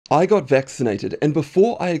I got vaccinated, and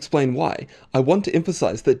before I explain why, I want to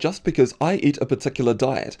emphasize that just because I eat a particular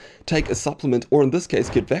diet, take a supplement, or in this case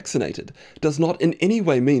get vaccinated, does not in any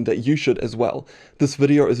way mean that you should as well. This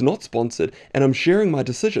video is not sponsored, and I'm sharing my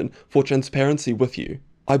decision for transparency with you.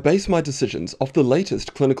 I base my decisions off the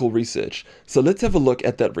latest clinical research, so let's have a look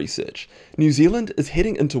at that research. New Zealand is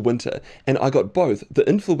heading into winter, and I got both the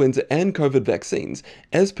influenza and COVID vaccines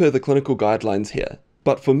as per the clinical guidelines here.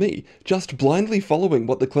 But for me, just blindly following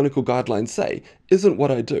what the clinical guidelines say isn't what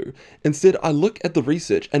I do. Instead, I look at the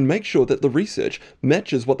research and make sure that the research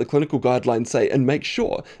matches what the clinical guidelines say and make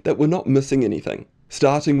sure that we're not missing anything.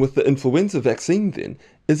 Starting with the influenza vaccine then,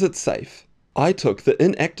 is it safe? I took the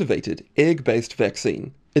inactivated egg-based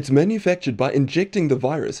vaccine. It's manufactured by injecting the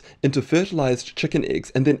virus into fertilized chicken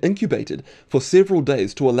eggs and then incubated for several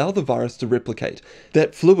days to allow the virus to replicate.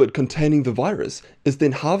 That fluid containing the virus is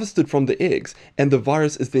then harvested from the eggs, and the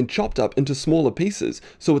virus is then chopped up into smaller pieces,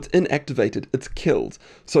 so it's inactivated, it's killed.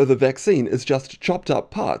 So the vaccine is just chopped up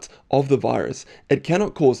parts of the virus. It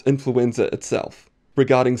cannot cause influenza itself.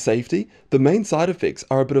 Regarding safety, the main side effects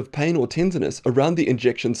are a bit of pain or tenderness around the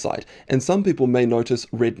injection site, and some people may notice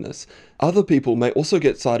redness. Other people may also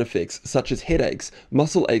get side effects such as headaches,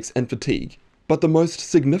 muscle aches, and fatigue. But the most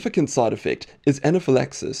significant side effect is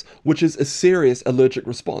anaphylaxis, which is a serious allergic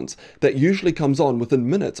response that usually comes on within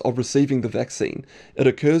minutes of receiving the vaccine. It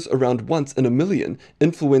occurs around once in a million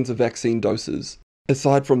influenza vaccine doses.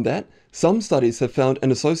 Aside from that, some studies have found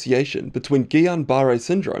an association between Guillain-Barré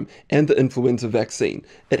syndrome and the influenza vaccine.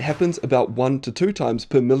 It happens about 1 to 2 times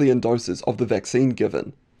per million doses of the vaccine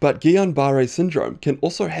given. But Guillain-Barré syndrome can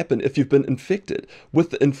also happen if you've been infected with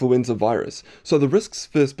the influenza virus, so the risks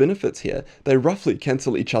versus benefits here, they roughly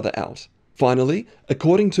cancel each other out. Finally,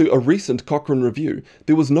 according to a recent Cochrane review,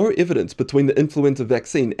 there was no evidence between the influenza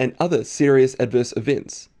vaccine and other serious adverse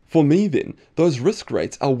events. For me then, those risk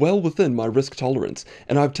rates are well within my risk tolerance,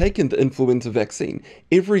 and I've taken the influenza vaccine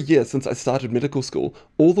every year since I started medical school,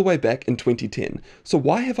 all the way back in 2010. So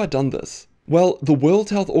why have I done this? Well, the World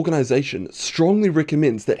Health Organization strongly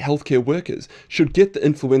recommends that healthcare workers should get the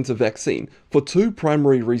influenza vaccine for 2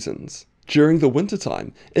 primary reasons. During the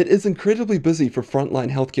wintertime, it is incredibly busy for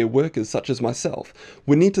frontline healthcare workers such as myself.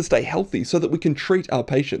 We need to stay healthy so that we can treat our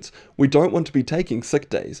patients. We don't want to be taking sick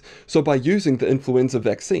days. So by using the influenza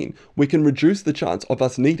vaccine, we can reduce the chance of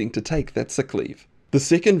us needing to take that sick leave. The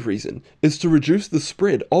second reason is to reduce the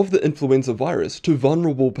spread of the influenza virus to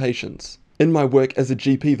vulnerable patients. In my work as a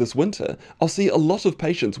GP this winter, I'll see a lot of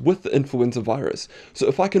patients with the influenza virus, so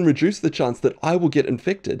if I can reduce the chance that I will get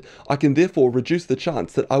infected, I can therefore reduce the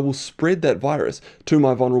chance that I will spread that virus to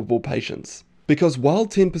my vulnerable patients. Because while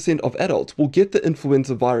 10% of adults will get the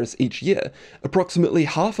influenza virus each year, approximately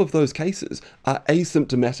half of those cases are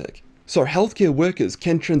asymptomatic. So healthcare workers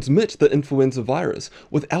can transmit the influenza virus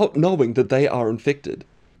without knowing that they are infected.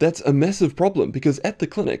 That's a massive problem because at the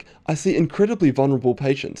clinic, I see incredibly vulnerable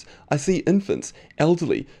patients. I see infants,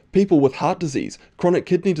 elderly, people with heart disease, chronic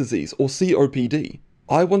kidney disease, or COPD.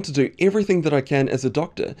 I want to do everything that I can as a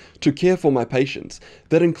doctor to care for my patients.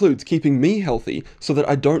 That includes keeping me healthy so that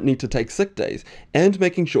I don't need to take sick days, and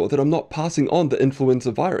making sure that I'm not passing on the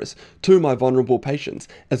influenza virus to my vulnerable patients,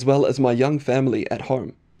 as well as my young family at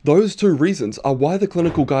home. Those 2 reasons are why the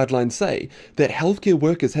clinical guidelines say that healthcare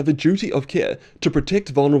workers have a duty of care to protect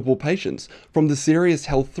vulnerable patients from the serious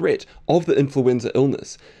health threat of the influenza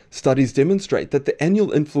illness. Studies demonstrate that the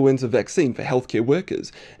annual influenza vaccine for healthcare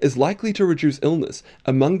workers is likely to reduce illness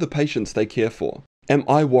among the patients they care for. Am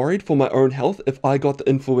I worried for my own health if I got the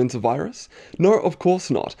influenza virus? No, of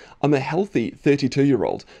course not. I'm a healthy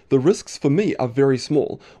 32-year-old. The risks for me are very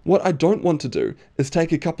small. What I don't want to do is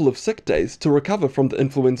take a couple of sick days to recover from the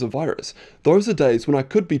influenza virus. Those are days when I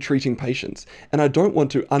could be treating patients, and I don't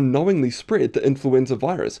want to unknowingly spread the influenza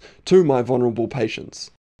virus to my vulnerable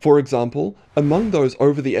patients. For example, among those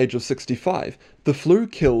over the age of 65, the flu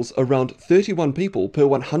kills around 31 people per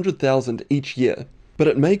 100,000 each year. But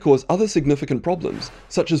it may cause other significant problems,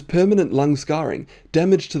 such as permanent lung scarring,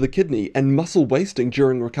 damage to the kidney, and muscle wasting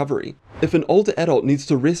during recovery. If an older adult needs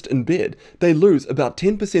to rest in bed, they lose about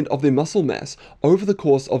 10% of their muscle mass over the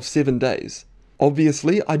course of 7 days.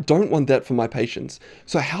 Obviously, I don't want that for my patients.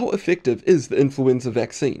 So how effective is the influenza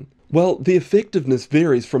vaccine? Well, the effectiveness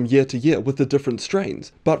varies from year to year with the different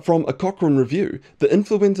strains, but from a Cochrane review, the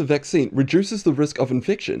influenza vaccine reduces the risk of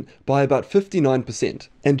infection by about 59%.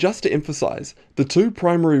 And just to emphasize, the 2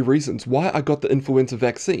 primary reasons why I got the influenza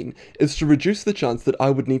vaccine is to reduce the chance that I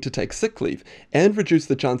would need to take sick leave and reduce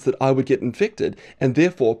the chance that I would get infected and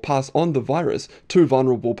therefore pass on the virus to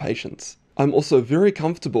vulnerable patients. I'm also very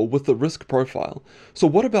comfortable with the risk profile. So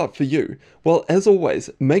what about for you? Well, as always,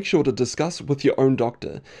 make sure to discuss with your own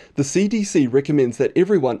doctor. The CDC recommends that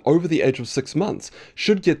everyone over the age of 6 months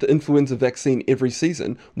should get the influenza vaccine every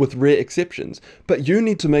season, with rare exceptions, but you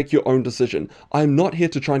need to make your own decision. I'm not here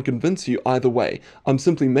to try and convince you either way. I'm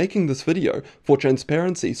simply making this video for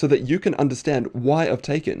transparency so that you can understand why I've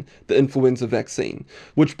taken the influenza vaccine.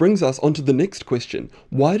 Which brings us on to the next question.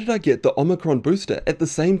 Why did I get the Omicron booster at the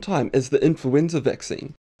same time as the influenza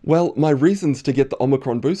vaccine? Well, my reasons to get the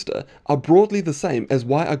Omicron booster are broadly the same as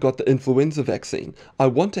why I got the influenza vaccine. I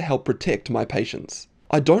want to help protect my patients.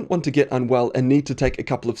 I don't want to get unwell and need to take a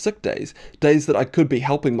couple of sick days, days that I could be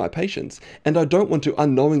helping my patients, and I don't want to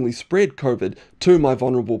unknowingly spread COVID to my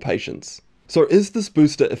vulnerable patients. So is this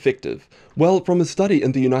booster effective? Well, from a study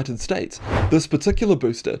in the United States, this particular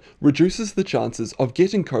booster reduces the chances of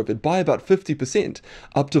getting COVID by about 50%,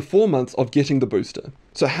 up to 4 months of getting the booster.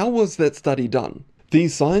 So how was that study done?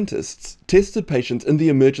 These scientists tested patients in the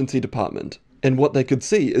emergency department, and what they could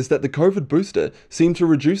see is that the COVID booster seemed to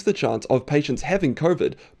reduce the chance of patients having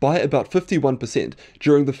COVID by about 51%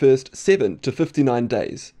 during the first 7 to 59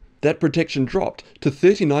 days. That protection dropped to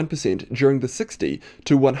 39% during the 60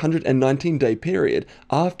 to 119 day period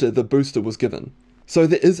after the booster was given. So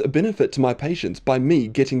there is a benefit to my patients by me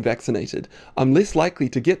getting vaccinated. I'm less likely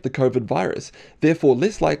to get the COVID virus, therefore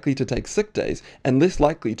less likely to take sick days and less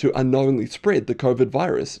likely to unknowingly spread the COVID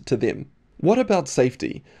virus to them. What about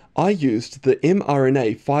safety? I used the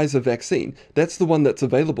mRNA Pfizer vaccine. That's the one that's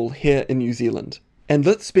available here in New Zealand. And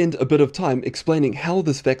let's spend a bit of time explaining how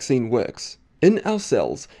this vaccine works. In our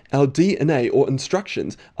cells, our DNA or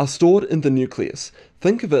instructions are stored in the nucleus.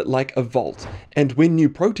 Think of it like a vault, and when new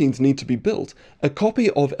proteins need to be built, a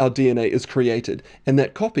copy of our DNA is created, and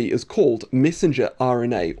that copy is called messenger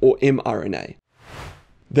RNA or mRNA.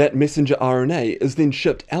 That messenger RNA is then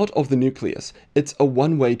shipped out of the nucleus. It's a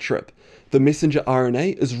one-way trip. The messenger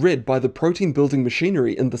RNA is read by the protein building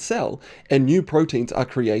machinery in the cell, and new proteins are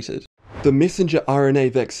created. The messenger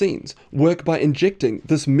RNA vaccines work by injecting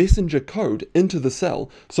this messenger code into the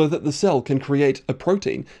cell so that the cell can create a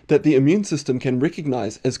protein that the immune system can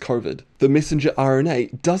recognize as COVID. The messenger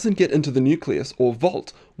RNA doesn't get into the nucleus or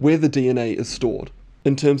vault where the DNA is stored.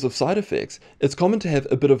 In terms of side effects, it's common to have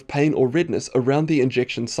a bit of pain or redness around the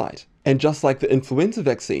injection site. And just like the influenza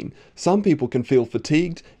vaccine, some people can feel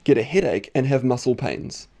fatigued, get a headache, and have muscle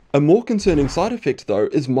pains. A more concerning side effect, though,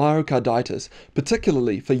 is myocarditis,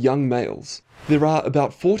 particularly for young males. There are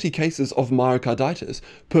about 40 cases of myocarditis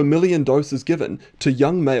per million doses given to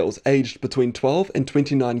young males aged between 12 and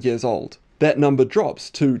 29 years old. That number drops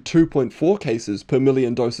to 2.4 cases per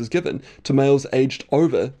million doses given to males aged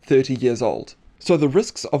over 30 years old. So the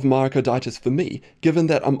risks of myocarditis for me, given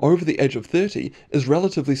that I'm over the age of 30, is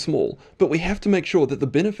relatively small, but we have to make sure that the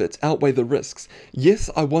benefits outweigh the risks. Yes,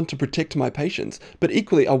 I want to protect my patients, but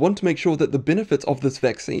equally I want to make sure that the benefits of this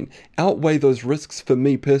vaccine outweigh those risks for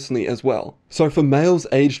me personally as well. So for males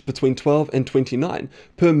aged between 12 and 29,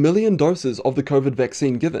 per million doses of the COVID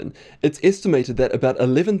vaccine given, it's estimated that about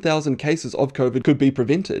 11,000 cases of COVID could be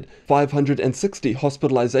prevented, 560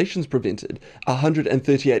 hospitalizations prevented,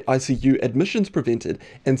 138 ICU admissions prevented,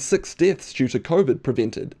 and 6 deaths due to COVID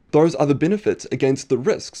prevented. Those are the benefits against the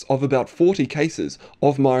risks of about 40 cases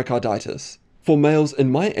of myocarditis. For males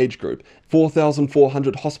in my age group,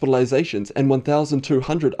 4,400 hospitalizations and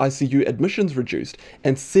 1,200 ICU admissions reduced,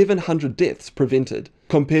 and 700 deaths prevented,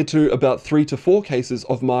 compared to about 3 to 4 cases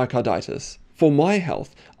of myocarditis. For my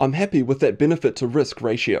health, I'm happy with that benefit to risk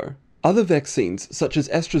ratio. Other vaccines, such as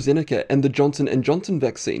AstraZeneca and the Johnson & Johnson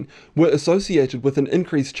vaccine, were associated with an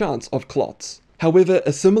increased chance of clots. However,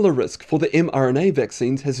 a similar risk for the mRNA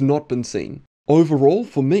vaccines has not been seen. Overall,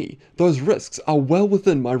 for me, those risks are well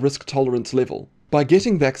within my risk tolerance level. By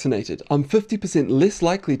getting vaccinated, I'm 50% less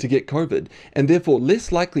likely to get COVID, and therefore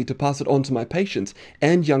less likely to pass it on to my patients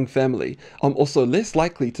and young family. I'm also less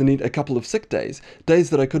likely to need a couple of sick days, days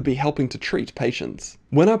that I could be helping to treat patients.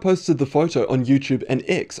 When I posted the photo on YouTube and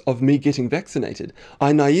X of me getting vaccinated,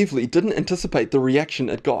 I naively didn't anticipate the reaction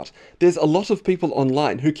it got. There's a lot of people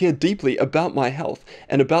online who care deeply about my health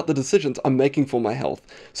and about the decisions I'm making for my health.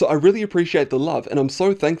 So I really appreciate the love, and I'm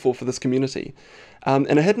so thankful for this community.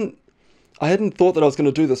 And I hadn't thought that I was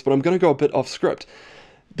going to do this, but I'm going to go a bit off script.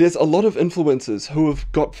 There's a lot of influencers who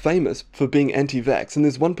have got famous for being anti-vax, and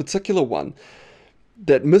there's one particular one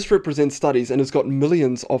that misrepresents studies and has got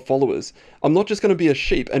millions of followers. I'm not just going to be a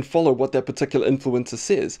sheep and follow what that particular influencer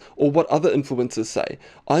says or what other influencers say.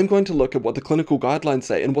 I'm going to look at what the clinical guidelines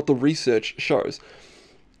say and what the research shows.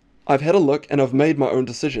 I've had a look and I've made my own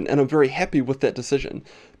decision, and I'm very happy with that decision.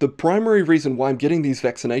 The primary reason why I'm getting these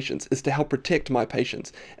vaccinations is to help protect my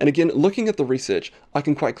patients. And again, looking at the research, I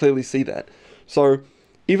can quite clearly see that. So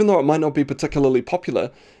even though it might not be particularly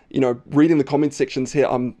popular, reading the comment sections here,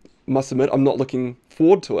 must admit I'm not looking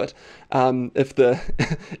forward to it, if the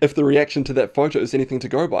if the reaction to that photo is anything to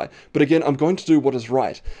go by. But again, I'm going to do what is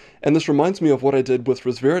right. And this reminds me of what I did with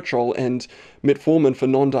resveratrol and metformin for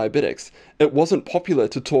non-diabetics. It wasn't popular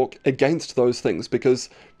to talk against those things because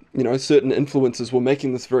certain influencers were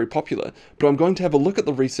making this very popular, but I'm going to have a look at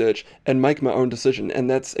the research and make my own decision, and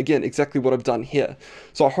that's, again, exactly what I've done here.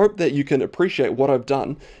 So I hope that you can appreciate what I've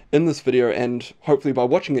done in this video, and hopefully by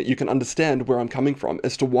watching it you can understand where I'm coming from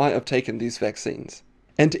as to why I've taken these vaccines.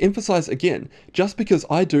 And to emphasize again, just because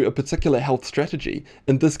I do a particular health strategy,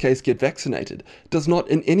 in this case get vaccinated, does not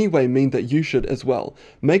in any way mean that you should as well.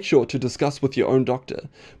 Make sure to discuss with your own doctor.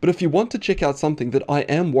 But if you want to check out something that I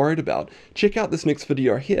am worried about, check out this next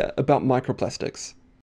video here about microplastics.